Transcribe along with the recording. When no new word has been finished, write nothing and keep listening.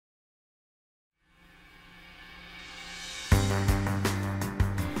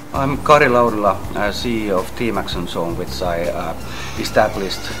I'm Kari Laurila, CEO of Team Action Zone, which I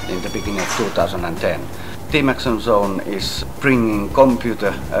established in the beginning of 2010. Team Action Zone is bringing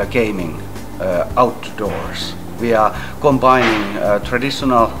computer gaming outdoors. We are combining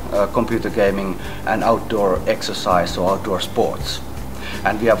traditional computer gaming and outdoor exercise or outdoor sports.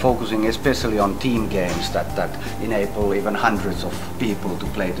 And we are focusing especially on team games that enable even hundreds of people to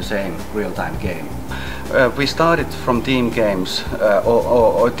play the same real-time game. We started from team games,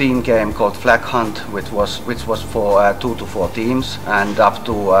 or a team game called Flag Hunt, which was for 2 to 4 teams and up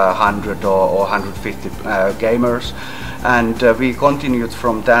to 100 or 150 gamers. And we continued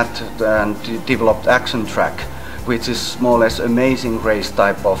from that and developed Action Track, which is more or less amazing race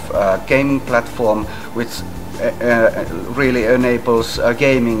type of gaming platform, which really enables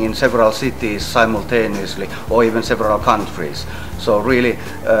gaming in several cities simultaneously or even several countries. So really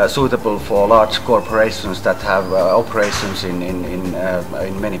suitable for large corporations that have operations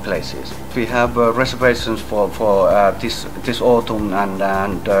in many places. We have reservations for this autumn,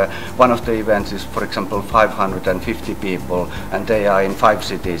 and one of the events is, for example, 550 people, and they are in 5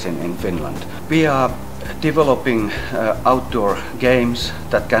 cities in Finland. We are developing outdoor games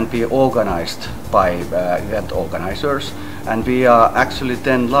that can be organized by event organizers, and we are actually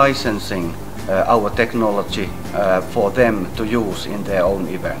then licensing our technology for them to use in their own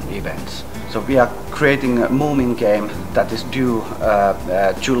events. So we are creating a Moomin game that is due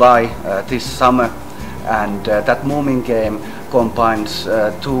July this summer, and that Moomin game combines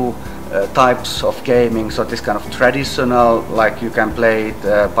 2 types of gaming. So this kind of traditional, like you can play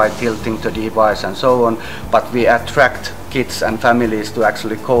it by tilting the device and so on, but we attract kids and families to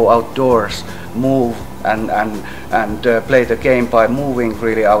actually go outdoors, move and play the game by moving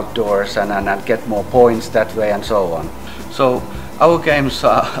really outdoors and get more points that way and so on. So our games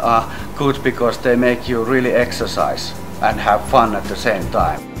are good because they make you really exercise and have fun at the same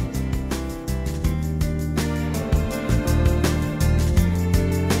time.